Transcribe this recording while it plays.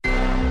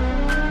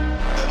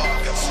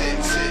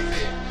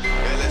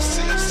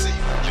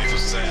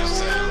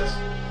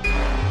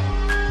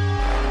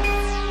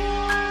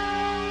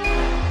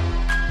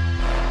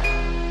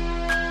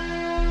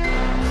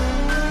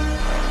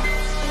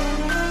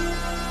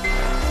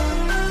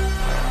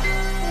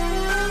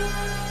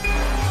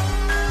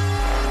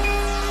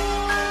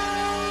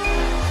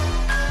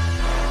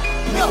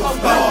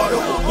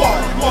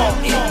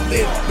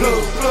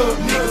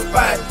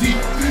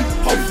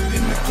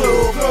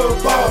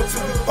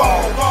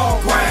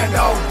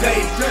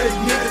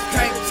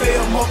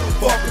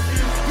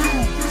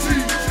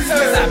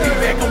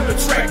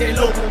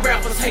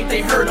think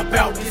they heard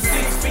about. This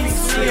 6 feet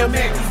slim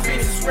man,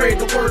 these bitches spread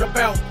the word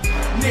about.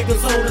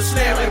 Niggas on the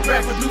slam like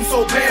rapper do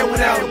so bad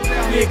without it.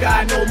 Nigga,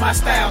 I know my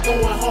style,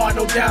 going hard,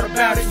 no doubt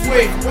about it.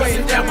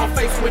 Sweating down my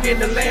face within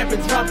the lab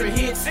and dropping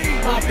hits.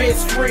 My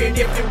best friend,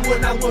 if it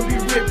wouldn't, I wouldn't be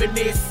ripping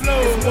this.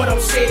 It's what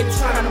I'm saying,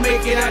 trying to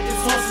make it out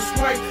this hustle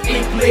straight.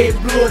 Ink, lead,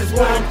 blood is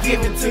what I'm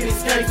giving to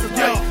this gangster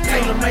yo.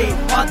 Tailor-made,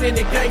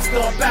 authentic gangster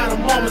about a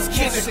mama's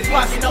kitchen.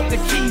 Locking up the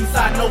keys,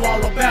 I know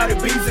all about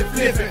it. Bees and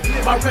flipping.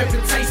 My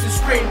reputation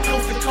spreading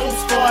coast to coast,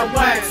 far and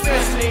wide.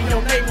 Especially in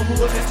your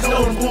neighborhood, just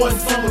know them boys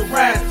is on the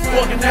rise.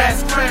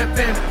 Organized crime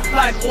family,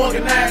 like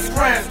organized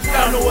crime.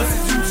 Y'all know us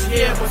as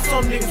UGL, but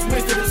some niggas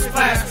went to the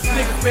spies.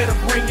 Niggas better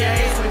bring your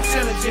ass when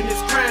challenging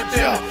this crime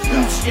family.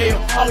 UGL,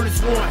 all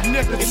is one.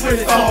 It's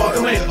really all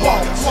the land.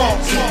 Walk, blood,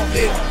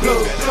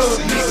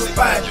 niggas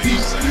fight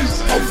beat.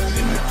 Posted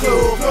in the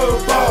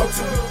club, ball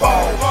to the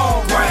ball.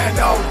 Grind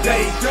all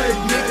day,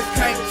 niggas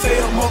can't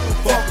tell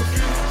motherfuckers.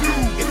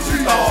 It's the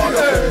start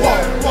of the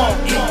walk.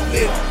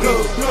 Eat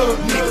blood,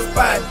 niggas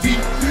fight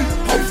beat.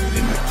 Posted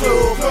in the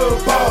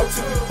club, ball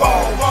to the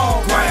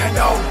ball. Grind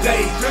all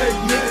day,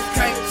 niggas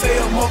can't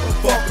tell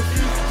motherfuckers.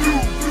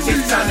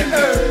 It's time to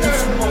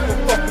introduce you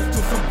motherfuckers to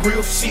some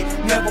real shit.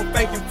 Never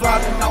faking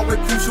flies and always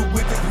crucial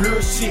with this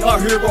real shit. A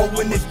hero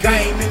in this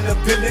game and the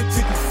villain to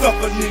you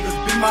sucker niggas.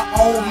 Be my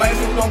own man,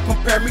 so don't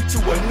compare me to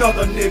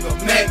another nigga.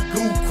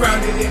 KnowGood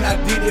crowned it and I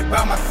did it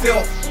by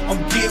myself.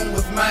 I'm getting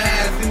what's mine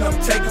and I'm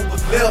taking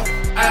what's left.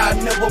 I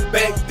never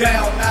back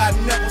down, I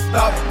never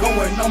stop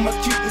going. I'ma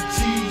keep the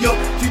G up,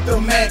 keep the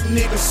Mac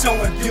nigga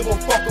showing. Give a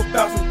fuck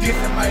about some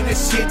different, man, that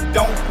shit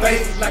don't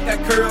play. Like I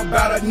care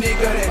about a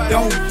nigga that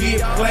don't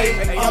get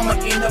played. I'ma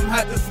end up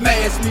have to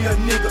smash me a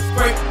nigga,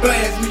 straight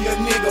blast me a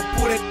nigga.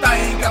 Pull that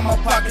thing out my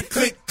pocket,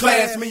 click,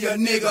 clash me a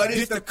nigga.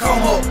 This the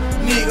come up,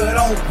 nigga,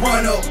 don't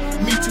run up.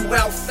 Meet you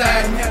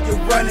outside and have you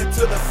running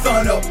till the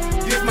sun up.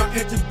 This my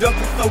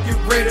introduction, so get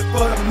ready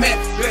for the match.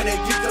 Better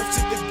get your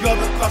shit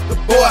together, cause the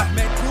boy,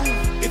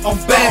 I'm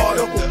back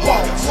up a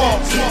walk,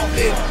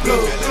 eat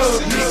blood,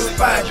 niggas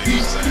fight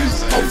beat.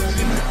 Posted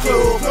in the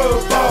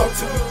club, ball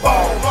to the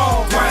ball.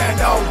 Grind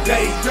all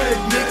day,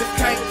 niggas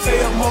can't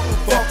tell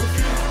motherfuckers.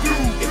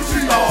 It's the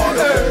start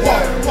of the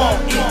walk,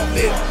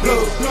 eat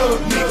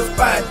blood, niggas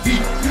fight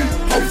beat.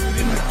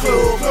 Posted in the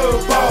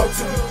club, ball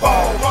to the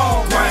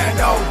ball. Grind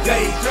all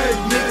day,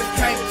 niggas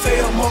can't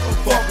tell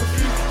motherfuckers.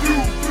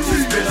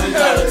 Been a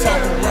lot of talk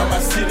around my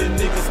city,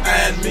 niggas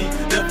eyeing me.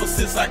 Ever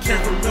since I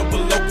can't remember,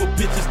 local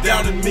bitches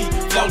downing me.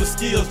 Flawless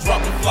skills,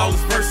 dropping flawless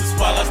verses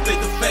while I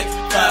state the facts.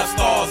 5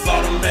 stars,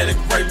 automatic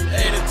rating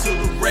added to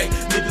the rack.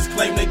 Niggas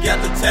claim they got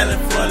the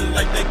talent, frontin'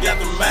 like they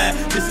got the mind.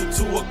 Listen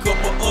to a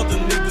couple other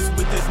niggas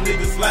with this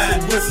niggas line.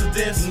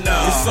 Coincidence?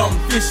 Nah. It's something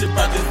fishy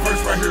about this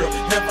verse right here.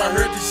 Have I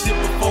heard this shit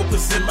before?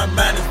 Cause in my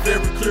mind it's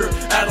very clear.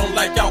 I don't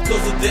like y'all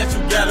cause of that,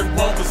 you got it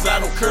wrong cause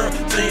I don't care.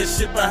 Saying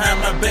shit behind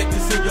my back,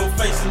 this in your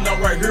face and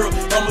I'm right here.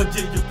 I'ma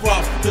give you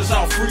props, cause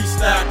y'all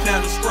freestyle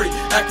kinda straight.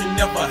 I can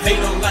never hate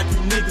on like you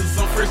niggas,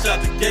 I'm fresh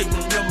out the gate.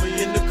 Remember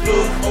in the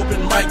club,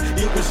 open mic,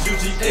 it was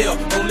UGL.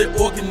 Only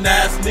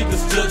organized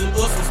niggas judging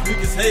us was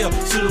weak as hell.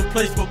 Should've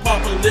placed for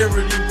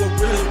popularity, but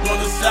really run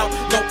us out.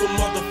 Local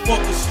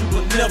motherfuckers, you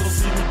will never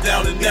see me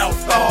down and out.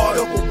 Start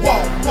up a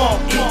walk,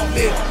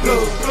 eat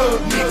blood,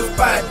 niggas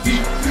fight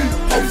beat.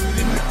 Posted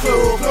in the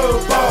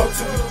club, ball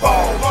to the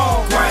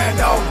ball. Grind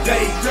all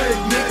day,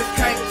 niggas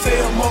can't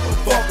tell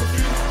motherfuckers.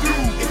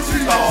 It's the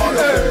start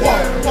of a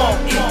walk,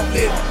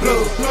 eat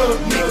blood,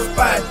 niggas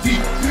fight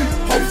deep.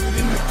 Posted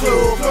in the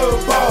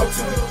club, ball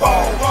to the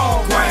ball.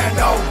 Grind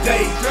all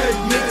day,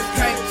 niggas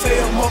can't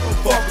tell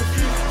motherfuckers.